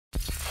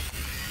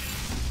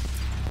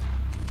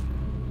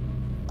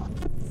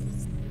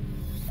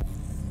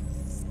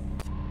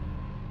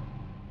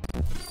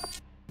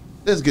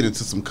Let's get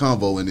into some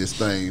convo in this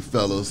thing,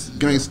 fellas.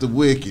 Gangsta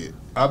Wicked.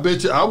 I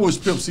bet you. I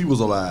wish Pimp C was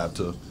alive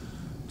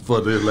for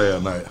this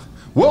last night.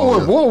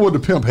 What would the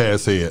Pimp have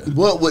said?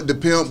 What would the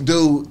Pimp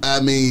do? I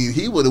mean,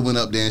 he would have went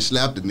up there and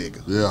slapped the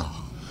nigga. Yeah.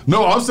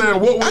 No, I'm saying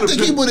what would I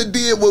think he would have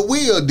did what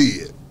Will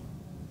did.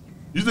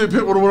 You think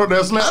Pimp would have went up there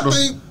and slapped him? I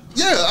think,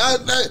 yeah.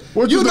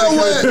 You know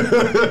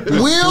what?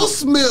 Will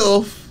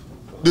Smith,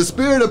 the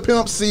spirit of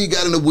Pimp C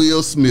got into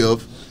Will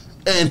Smith,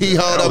 and he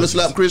hauled up and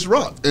slapped Chris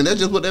Rock, and that's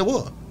just what that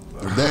was.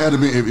 If that had to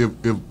be,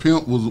 if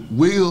Pimp was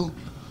Will,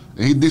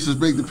 and he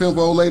disrespected Pimp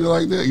old lady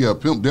like that, yeah,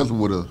 Pimp definitely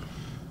would have.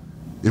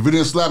 If he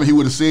didn't slap him, he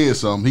would have said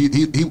something. He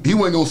wasn't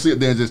gonna sit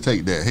there and just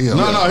take that. Hell,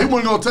 no, he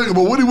wasn't gonna take it.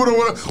 But what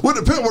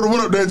the Pimp would have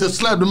went up there and just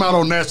slapped him out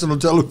on national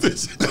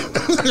television.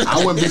 I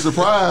wouldn't be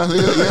surprised.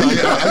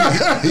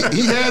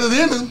 He had it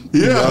in him.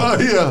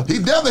 Yeah. He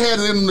definitely had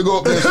it in him to go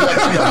up there and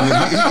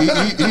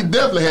slap him. He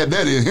definitely had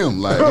that in him.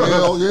 Like,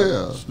 hell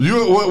yeah.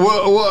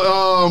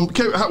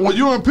 When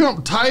you and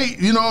Pimp tight,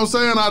 you know what I'm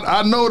saying?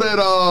 I know that.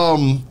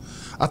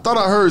 I thought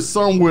I heard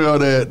somewhere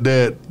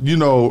that you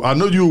know. I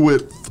know you were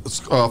with.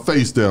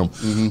 Face them,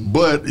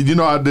 but you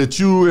know that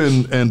you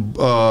and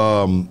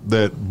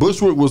that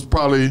Bushwick was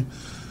probably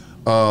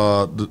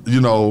you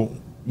know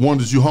one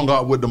that you hung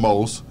out with the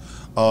most.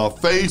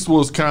 Face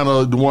was kind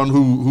of the one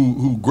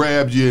who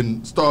grabbed you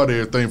and started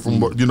everything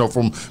from you know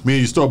from me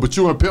and your story. But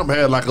you and Pimp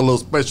had like a little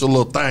special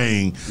little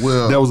thing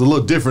that was a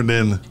little different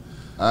than.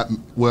 I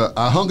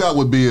hung out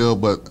with Bill,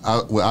 but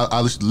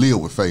I just live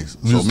with Face.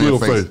 So me and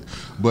Face.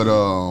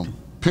 But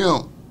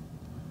Pimp.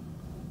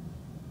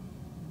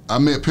 I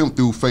met Pimp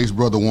through Face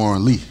brother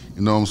Warren Lee,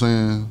 you know what I'm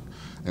saying?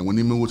 And when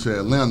he moved to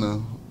Atlanta,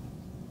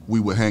 we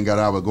would hang out.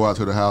 I would go out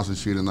to the house and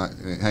shit and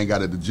hang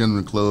out at the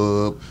Gentleman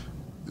Club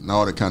and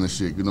all that kind of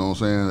shit, you know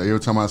what I'm saying? Every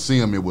time I see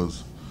him, it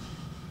was,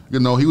 you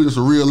know, he was just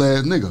a real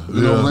ass nigga,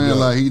 you know what I'm saying?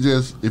 Like, he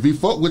just, if he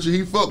fuck with you,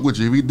 he fuck with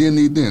you. If he didn't,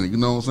 he didn't, you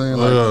know what I'm saying?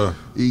 Like,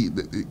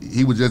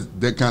 he was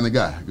just that kind of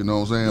guy, you know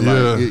what I'm saying?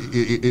 Like,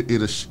 it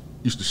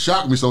used to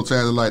shock me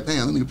sometimes, like,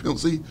 damn, that nigga Pimp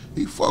C,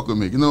 he fuck with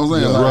me, you know what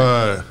I'm saying?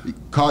 Like, he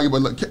call you,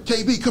 but like,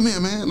 KB, come here,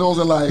 man, you know what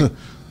I'm saying? Like,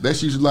 that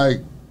shit's like,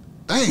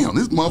 damn,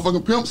 this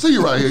motherfucking Pimp C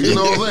right here, you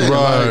know what I'm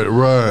saying?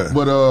 Right.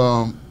 But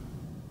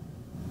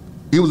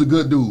he was a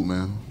good dude,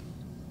 man.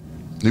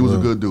 He was a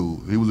good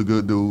dude. He was a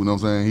good dude, you know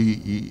what I'm saying?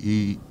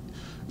 He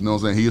you know what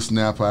I'm saying? He a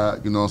snap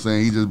out, you know what I'm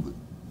saying? He just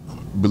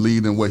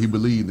believed in what he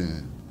believed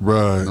in.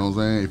 Right. You know what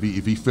I'm saying?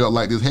 If he felt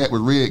like this hat was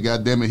red,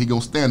 goddamn it, he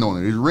gonna stand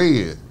on it. It's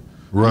red.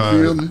 Right,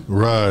 you feel me?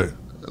 Right.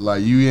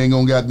 Like, you ain't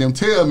gonna goddamn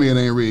tell me it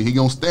ain't red. He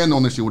gonna stand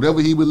on this shit. Whatever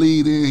he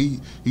believed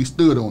in, he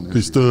stood on it.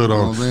 He stood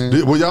on it.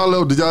 Did y'all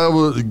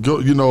ever go,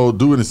 you know,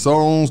 do any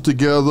songs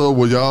together?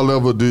 Have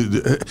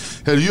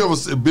you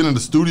ever been in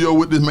the studio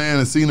with this man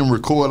and seen him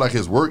record, like,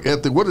 his work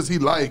ethic? What is he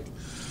like?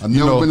 I've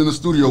never been in the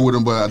studio with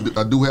him, but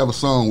I do have a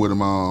song with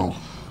him.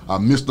 I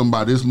missed him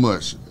by this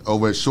much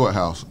over at Short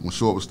House when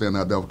Short was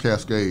standing out there with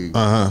Cascade.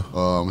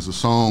 It's a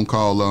song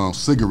called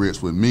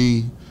Cigarettes with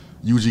me,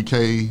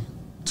 UGK,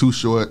 Too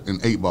Short,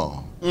 and 8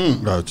 Ball.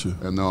 Got you.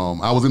 And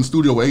I was in the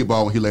studio with 8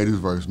 Ball when he laid his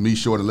verse. Me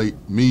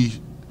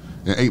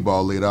and 8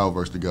 Ball laid our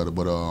verse together,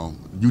 but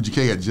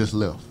UGK had just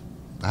left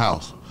the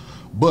house.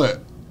 But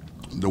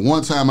the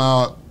one time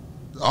I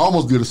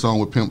almost did a song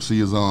with Pimp C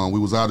is we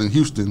was out in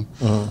Houston,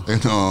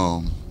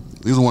 and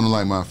this is one of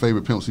like my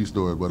favorite Pimp C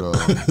stories, but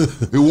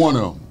it was one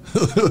of them.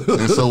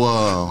 And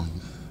so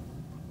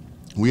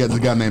we had this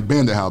guy named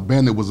Bandit House.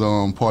 Bandit was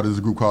part of this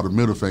group called the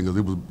Middle Fingers.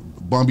 It was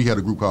Bumby had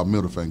a group called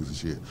Middle Fingers and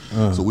shit.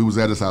 So we was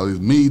at his house. It was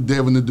me,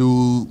 Devin the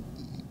Dude,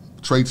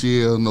 Trey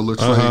Chill, and the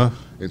little Trey,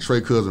 and Trey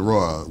cousin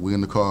Roy. We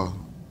in the car.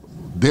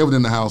 Devin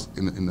in the house,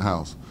 in the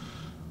house.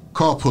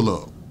 Car pull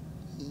up.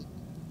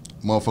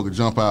 Motherfucker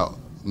jump out.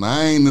 Now,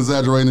 I ain't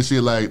exaggerating this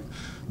shit, like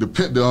the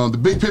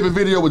Big Pimpin'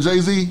 video with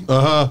Jay-Z.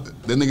 That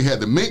nigga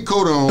had the mink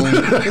coat on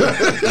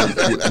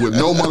with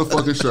no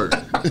motherfucking shirt.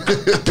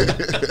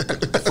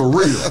 For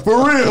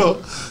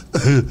real.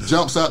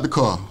 Jumps out the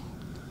car.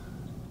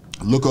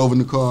 I look over in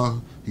the car,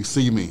 he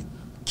see me.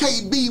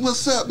 KB,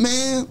 what's up,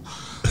 man?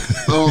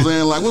 You know what I'm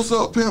saying? Like, what's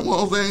up, Pimp? What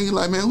I'm saying? He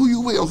like, man, who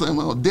you with? I'm saying,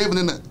 well, Devin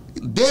in there.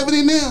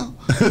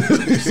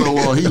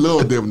 So he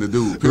loved Devin the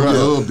Dude. Pimp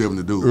loved Devin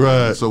the Dude.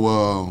 Right. So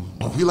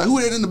he like, who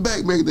that in the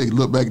back there? He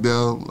look back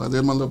down, like,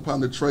 there's my little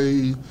partner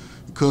Trey,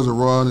 cousin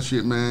Rod and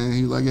shit, man.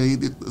 He like, yeah, he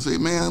did say,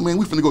 man,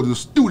 we finna go to the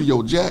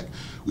studio, Jack.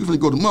 We finna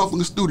go to the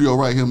motherfucking studio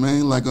right here,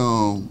 man. Like,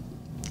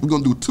 we're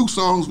gonna do 2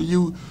 songs for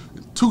you,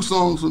 2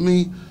 songs for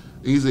me.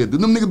 And he said, do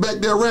them niggas back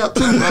there rap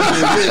too? I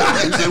said,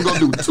 yeah. He said, we're gonna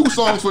do 2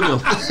 songs for them.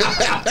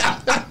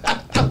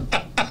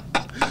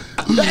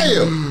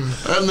 Damn.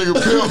 That nigga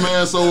Pimp,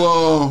 man.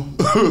 So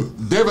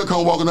David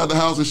come walking out the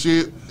house and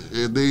shit.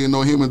 And then, you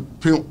know, him and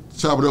Pimp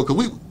chop it up. Cause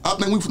I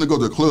think we finna go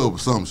to the club or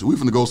something. So we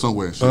finna go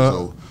somewhere and shit.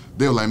 So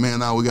they were like, man,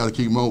 now we got to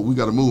keep moving. We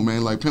got to move,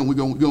 man. Like, Pimp, we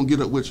gonna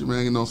get up with you,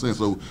 man. You know what I'm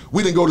saying? So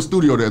we didn't go to the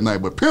studio that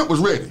night, but Pimp was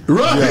ready.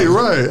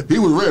 Right. He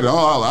was ready.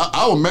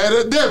 I was mad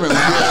at Devin.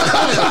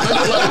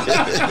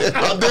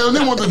 I damn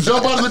near wanted to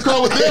jump out of the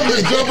car with Devin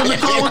and jump in the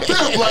car with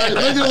Pimp. Like,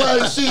 nigga,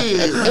 like,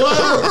 shit.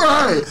 What?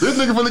 Right. This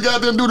nigga finna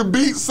goddamn do the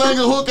beat, sing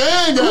a hook,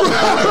 and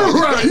goddamn.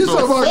 Right. You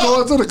talking about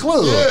going to the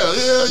club. Yeah.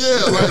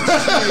 Like,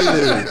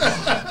 shit.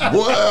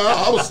 Boy,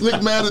 I was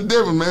slick mad at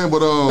Devin, man.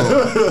 But,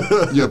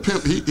 yeah,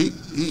 Pimp,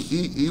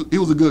 he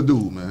was a good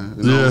dude, man.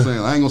 You know what I'm saying?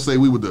 I ain't gonna say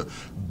we were the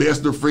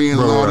best of friends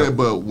and all that,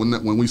 but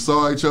when we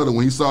saw each other,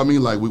 when he saw me,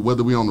 like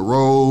whether we on the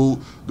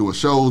road doing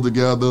shows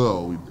together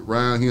or we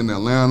around here in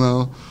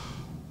Atlanta,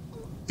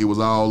 it was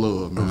all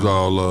love, man. It was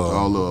all love.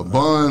 All love.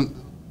 Bun,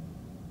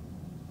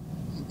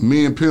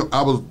 me and Pimp,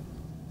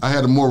 I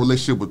had a more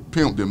relationship with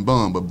Pimp than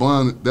Bun, but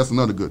Bun, that's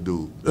another good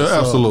dude.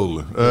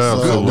 Absolutely.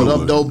 What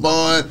up, though,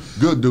 Bun?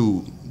 Good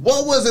dude.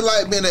 What was it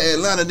like being an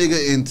Atlanta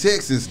nigga in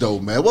Texas, though,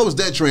 man? What was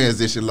that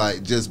transition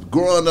like, just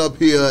growing up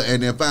here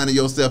and then finding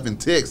yourself in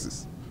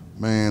Texas?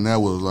 Man, that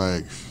was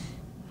like,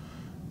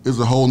 it's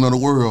a whole nother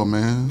world,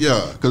 man.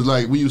 Yeah. Because,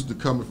 like, we used to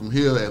come from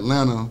here,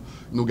 Atlanta,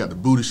 you know, got the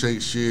booty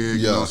shake shit,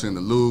 you know what I'm saying,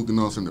 the Luke, you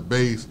know what I'm saying, the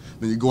bass.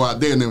 Then you go out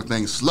there and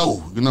everything's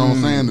slow, you know what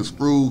I'm saying, the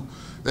screw,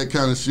 that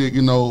kind of shit,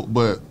 you know.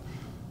 But,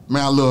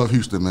 man, I love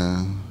Houston,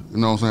 man. You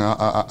know what I'm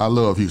saying? I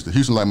love Houston.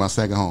 Houston like my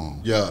second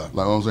home. Yeah.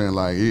 Like what I'm saying,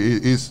 like,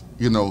 it's,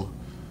 you know,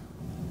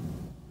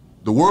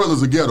 the world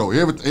is a ghetto.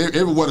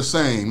 Everywhere the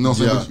same. You know what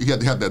I'm saying?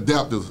 You have to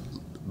adapt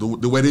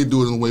the way they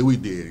do it and the way we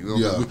did. You know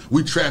what I'm saying?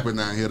 We trapping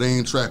down here. They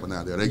ain't trapping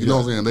out there. You know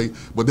what I'm saying?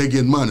 But they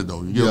getting money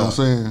though. You get what I'm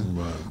saying?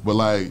 Right. But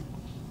like,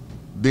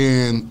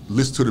 then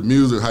listen to the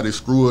music, how they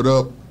screw it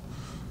up.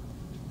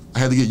 I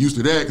had to get used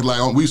to that because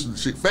like we used to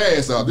shit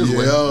fast out this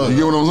way. You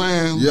get what I'm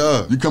saying?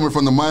 Yeah. You coming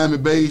from the Miami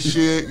Bay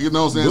shit, you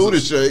know what I'm saying? Booty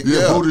shake.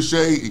 Booty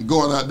shake, and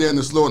going out there and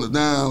then slowing it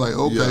down. Like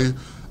okay. Yeah.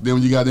 Then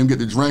when you got them get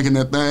to drinking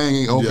that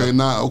thing,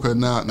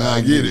 now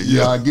I get it.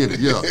 Yeah, I get it.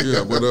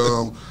 Yeah. But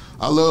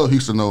I love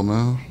Houston though,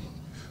 man.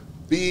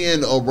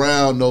 Being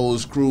around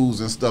those crews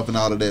and stuff and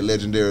all of that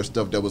legendary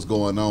stuff that was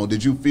going on,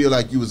 did you feel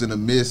like you was in the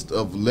midst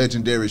of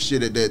legendary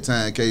shit at that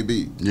time,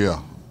 KB? Yeah.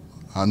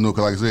 I knew,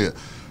 cause like I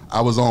said,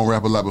 I was on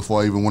Rap a Lot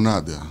before I even went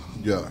out there.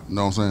 Yeah. You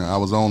know what I'm saying? I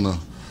was on the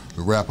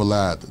Rap a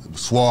Lot, the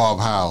Suave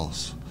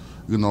House,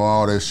 you know,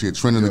 all that shit,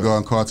 Trinity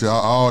Garden Cartel,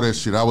 all that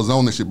shit. I was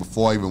on that shit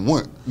before I even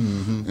went.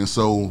 And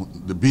so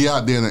to be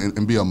out there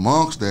and be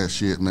amongst that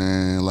shit,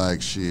 man,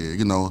 like shit,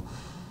 you know,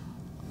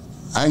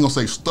 I ain't gonna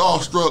say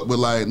starstruck, but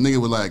like nigga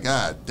was like,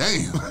 God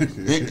damn,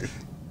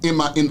 in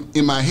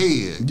my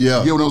head.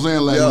 Yeah. You know what I'm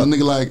saying? Like a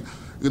nigga like,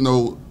 you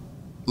know,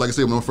 like I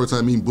said, when I first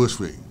time meeting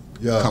Bushwick,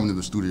 coming to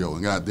the studio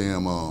and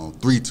goddamn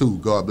 3-2,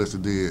 God bless the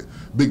dead,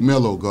 Big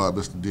Mello, God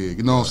bless the dead.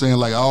 You know what I'm saying?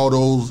 Like all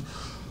those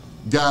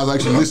guys I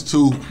actually listened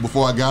to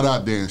before I got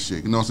out there and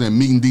shit. You know what I'm saying?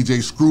 Meeting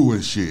DJ Screw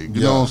and shit.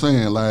 You know what I'm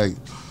saying? Like,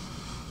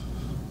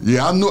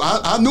 yeah, I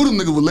knew them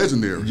niggas were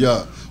legendary.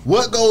 Yeah.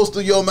 What goes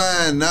through your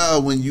mind now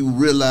when you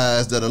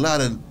realize that a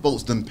lot of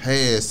folks done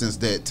passed since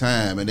that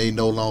time and they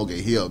no longer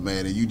here,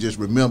 man, and you just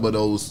remember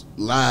those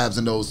lives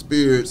and those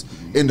spirits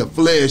in the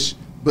flesh,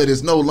 but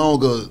it's no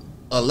longer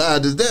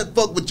alive? Does that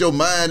fuck with your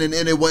mind in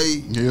any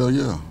way? Hell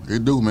yeah,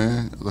 it do,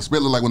 man.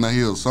 Especially like when I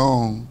hear a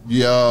song.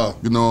 Yeah.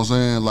 You know what I'm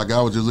saying? Like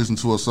I was just listening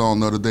to a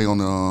song the other day on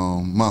the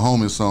my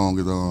homie song.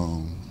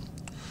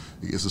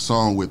 It's a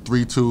song with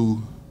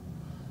 3-2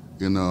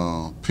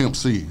 and Pimp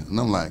C, and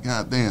I'm like,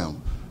 God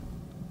damn,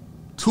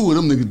 two of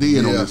them niggas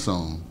dead on this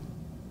song.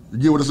 You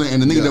get what I'm saying?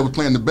 And the nigga that was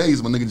playing the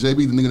bass, my nigga JB,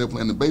 the nigga that was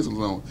playing the bass on the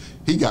song,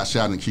 he got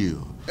shot and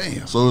killed.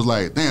 Damn. So it was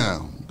like,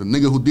 damn, the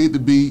nigga who did the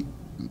beat,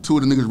 two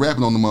of the niggas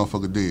rapping on the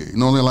motherfucker dead. You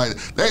know what I'm saying?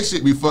 Like, that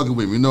shit be fucking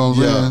with me, you know what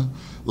I'm saying?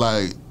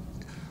 Like,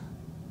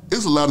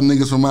 it's a lot of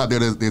niggas from out there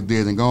that's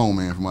dead and gone,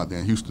 man, from out there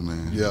in Houston,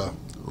 man. Yeah.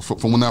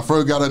 From when I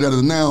first got out there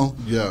to now,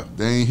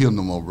 they ain't here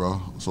no more, bro.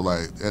 So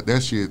like,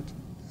 that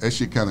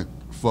shit kind of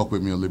fuck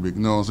with me a little bit,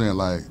 you know what I'm saying?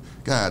 Like,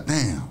 god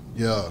damn.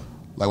 Yeah.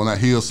 Like when I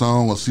hear a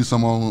song or see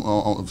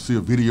someone see a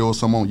video or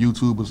something on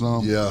YouTube or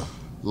something. Yeah.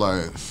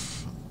 Like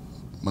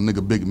my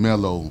nigga Big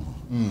Mello,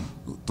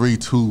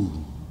 3-2, you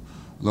know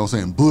what I'm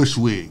saying?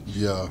 Bushwick.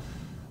 Yeah.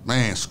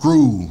 Man,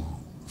 Screw,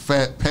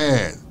 Fat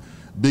Pat,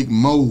 Big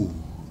Mo.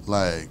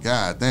 Like,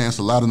 god damn, it's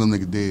a lot of them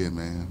niggas dead,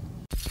 man.